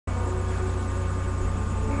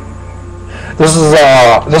This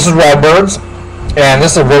is Redbirds, and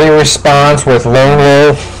this is a video response with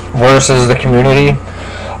Lonewolf versus the community.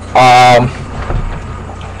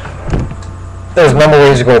 There's a number of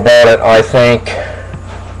ways to go about it. I think,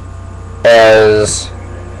 as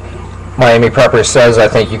MiamiPrepper says, I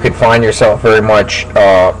think you could find yourself very much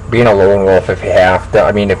being a lone wolf if you have to.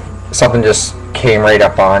 I mean, if something just came right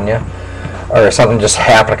up on you, or something just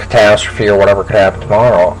happened, a catastrophe or whatever could happen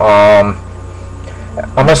tomorrow.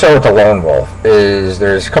 I'm going to start with the lone wolf. There's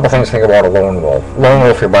a couple things to think about a lone wolf. Lone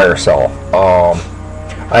wolf, you're by yourself.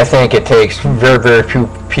 I think it takes very, very few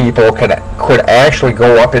people could actually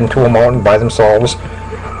go up into a mountain by themselves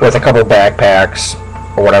with a couple backpacks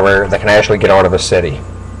or whatever that can actually get out of a city.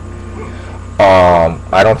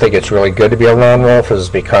 I don't think it's really good to be a lone wolf, is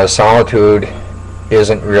because solitude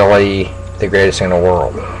isn't really the greatest thing in the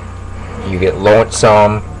world. You get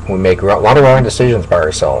lonesome. We make a lot of wrong decisions by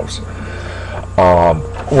ourselves.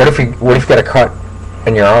 What if you got a cut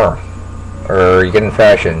in your arm, or you get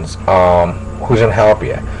infections? Who's going to help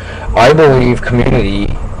you? I believe community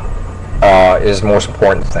is the most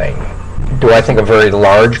important thing. Do I think a very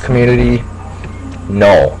large community?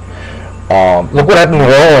 No. Look what happened in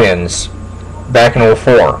New Orleans back in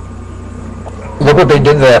 '04. Look what they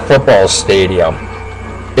did to that football stadium.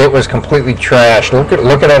 It was completely trashed. Look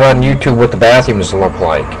at it on YouTube what the bathrooms look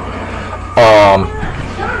like.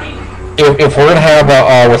 If we're going to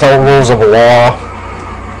have without rules of law,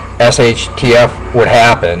 SHTF would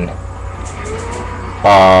happen.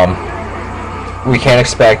 We can't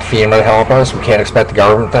expect FEMA to help us. We can't expect the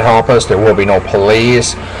government to help us. There will be no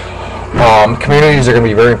police. Communities are going to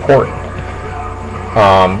be very important.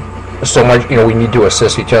 So much, we need to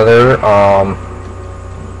assist each other.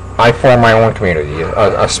 I form my own community,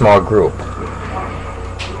 a small group.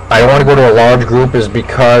 I don't want to go to a large group is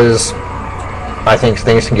because I think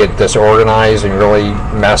things can get disorganized and really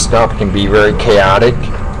messed up, can be very chaotic.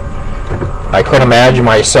 I couldn't imagine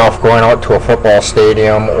myself going out to a football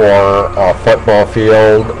stadium or a football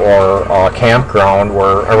field or a campground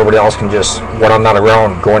where everybody else can just, when I'm not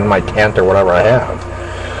around, go in my tent or whatever I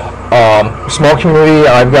have. Small community,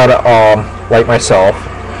 I've got, like myself,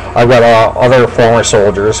 I've got other former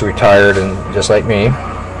soldiers, retired and just like me,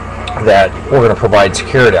 that we're going to provide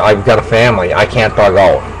security. I've got a family. I can't bug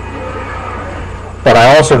out. But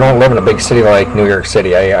I also don't live in a big city like New York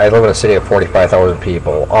City. I live in a city of 45,000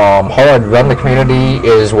 people. How I'd run the community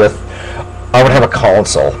is I would have a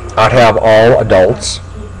council. I'd have all adults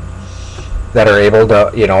that are able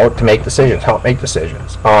to, to make decisions, help make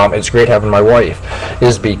decisions. It's great having my wife,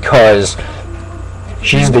 is because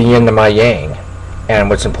she's the yin to my yang. And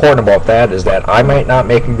what's important about that is that I might not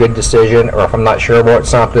make a good decision, or if I'm not sure about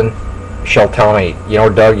something, she'll tell me,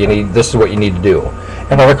 Doug, this is what you need to do.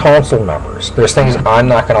 And other council members, there's things I'm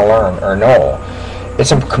not going to learn or know.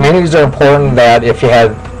 Communities are important, that if you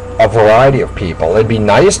had a variety of people, it'd be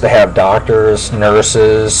nice to have doctors,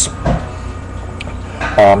 nurses,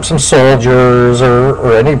 some soldiers,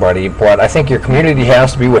 or anybody, but I think your community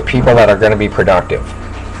has to be with people that are going to be productive.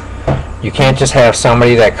 You can't just have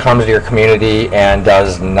somebody that comes to your community and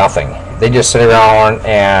does nothing. They just sit around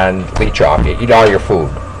and leech off you, eat all your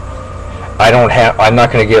food. I'm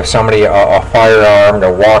not going to give somebody a firearm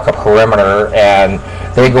to walk a perimeter and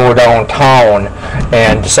they go downtown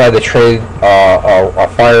and decide to trade a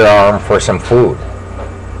firearm for some food.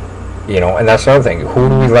 And that's another thing. Who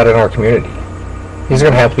do we let in our community? These are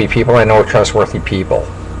going to have to be people I know, trustworthy people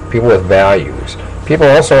with values.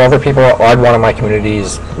 Other people I'd want in my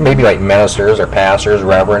communities, maybe like ministers or pastors,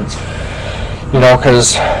 reverends,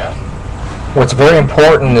 because what's very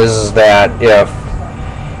important is that if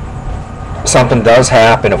something does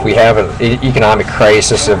happen, if we have an economic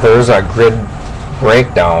crisis, if there's a grid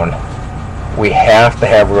breakdown, we have to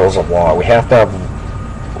have rules of law. We have to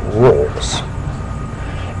have rules.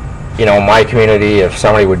 My community, if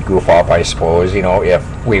somebody would goof off, I suppose,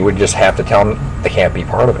 if we would just have to tell them they can't be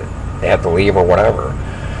part of it. They have to leave or whatever.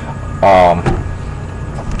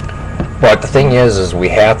 But the thing is we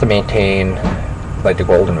have to maintain, like the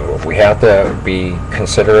golden rule. We have to be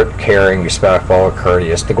considerate, caring, respectful,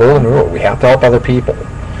 courteous. The golden rule. We have to help other people.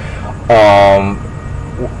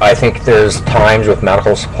 I think there's times with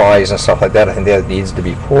medical supplies and stuff like that, I think that needs to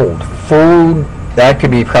be pulled. Food, that could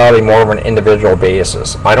be probably more of an individual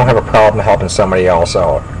basis. I don't have a problem helping somebody else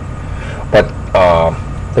out. But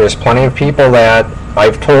there's plenty of people that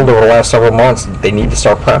I've told over the last several months they need to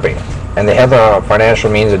start prepping. And they have the financial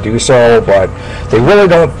means to do so, but they really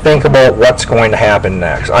don't think about what's going to happen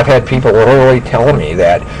next. I've had people literally telling me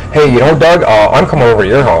that, hey, Doug, I'm coming over to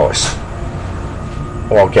your house.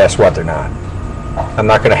 Well, guess what? They're not. I'm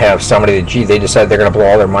not going to have somebody that, they decide they're going to blow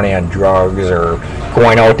all their money on drugs or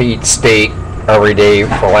going out to eat steak every day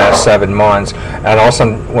for the last 7 months, and all of a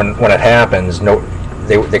sudden when it happens, no,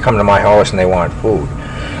 they come to my house and they want food.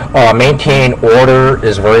 Maintain order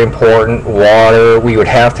is very important. Water, we would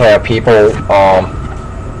have to have people,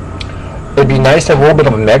 it'd be nice to have a little bit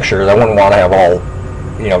of a mixture. I wouldn't want to have all,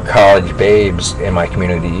 college babes in my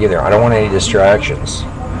community either. I don't want any distractions.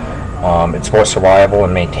 It's for survival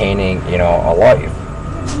and maintaining, a life.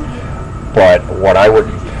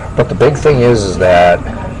 But the big thing is that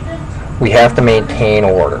we have to maintain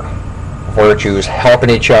order, virtues, helping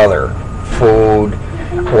each other, food,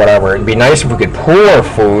 whatever. It'd be nice if we could pool our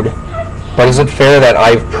food, but is it fair that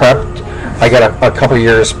I got a couple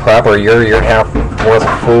years prep or a year and a half worth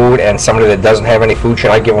of food, and somebody that doesn't have any food,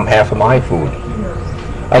 should I give them half of my food?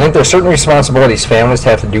 I think there's certain responsibilities families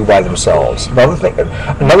have to do by themselves.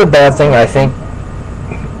 Another bad thing, I think,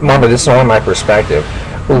 remember, this is only my perspective,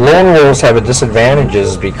 lone wolves have a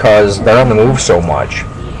disadvantages because they're on the move so much.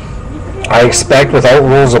 I expect without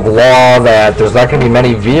rules of law that there's not going to be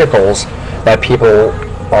many vehicles that people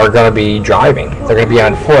are going to be driving. They're going to be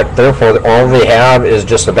on foot. Therefore, all they have is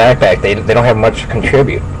just a backpack. They don't have much to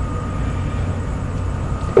contribute.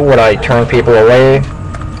 Would I turn people away?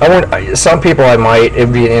 I would. Some people I might. It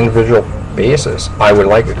would be an individual basis. I would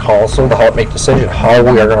like a council to help make decisions how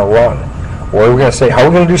we are going to run. What are we going to say? How are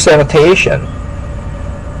we going to do sanitation?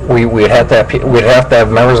 We'd have to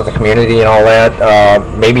have members of the community and all that.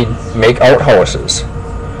 Maybe make outhouses,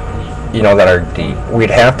 that are deep. We'd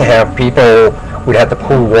have to have people. We'd have to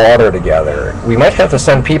pool water together. We might have to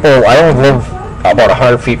send people. I don't live about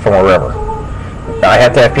 100 feet from a river. I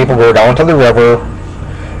have to have people go down to the river,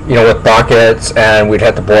 with buckets, and we'd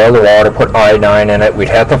have to boil the water, put iodine in it. We'd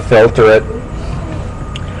have to filter it,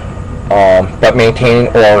 but maintaining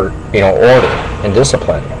order and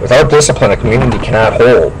discipline. Without discipline, a community cannot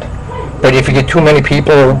hold. But if you get too many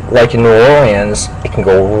people, like in New Orleans, it can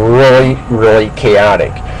go really, really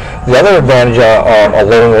chaotic. The other advantage a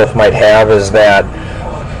lone wolf might have is that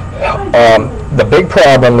the big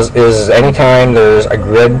problem is anytime there's a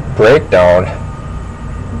grid breakdown,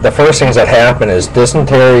 the first things that happen is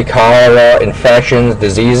dysentery, cholera, infections,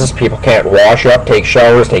 diseases. People can't wash up, take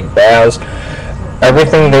showers, take baths.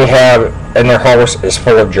 Everything they have in their house is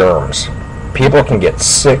full of germs. People can get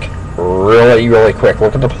sick really, really quick.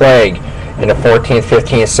 Look at the plague in the 14th,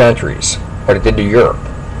 15th centuries, what it did to Europe.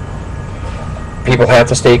 People have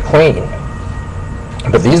to stay clean.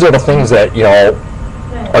 But these are the things that,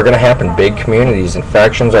 are going to happen in big communities.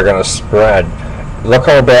 Infections are going to spread. Look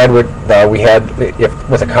how bad we had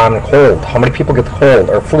with a common cold. How many people get the cold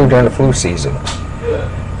or flu during the flu season?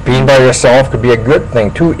 Being by yourself could be a good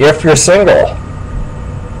thing, too, if you're single.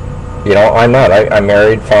 I'm not. I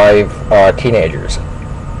married 5 teenagers.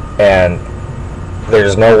 And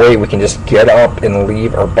there's no way we can just get up and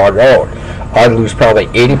leave or bug out. I'd lose probably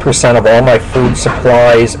 80% of all my food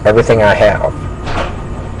supplies, everything I have.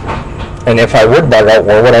 And if I would bug out,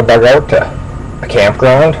 where would I bug out to? A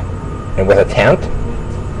campground? And with a tent?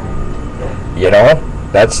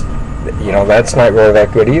 That's not really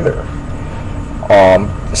that good either.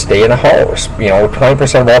 Stay in a house.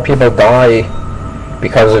 20% of all people die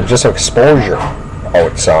because of just exposure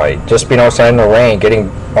outside. Just being outside in the rain,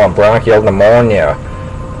 getting bronchial pneumonia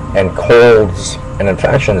and colds and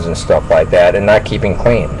infections and stuff like that, and not keeping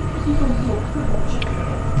clean.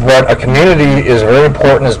 What a community is very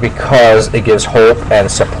important is because it gives hope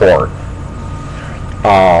and support.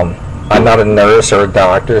 I'm not a nurse or a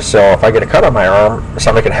doctor, so if I get a cut on my arm,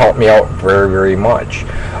 somebody can help me out very, very much.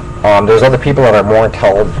 There's other people that are more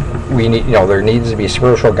intelligent. We need, there needs to be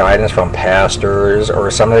spiritual guidance from pastors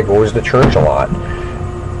or somebody that goes to church a lot,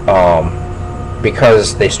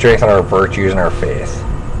 because they strengthen our virtues and our faith.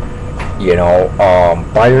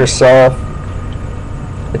 By yourself,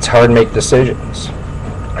 it's hard to make decisions.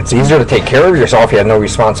 It's easier to take care of yourself if you have no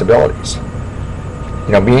responsibilities.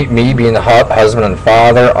 Me being the husband and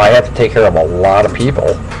father, I have to take care of a lot of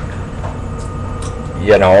people.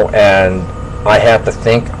 And I have to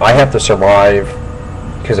think, I have to survive,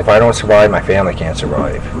 because if I don't survive, my family can't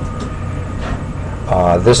survive.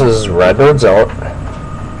 This is Redbirds Out.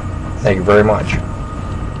 Thank you very much.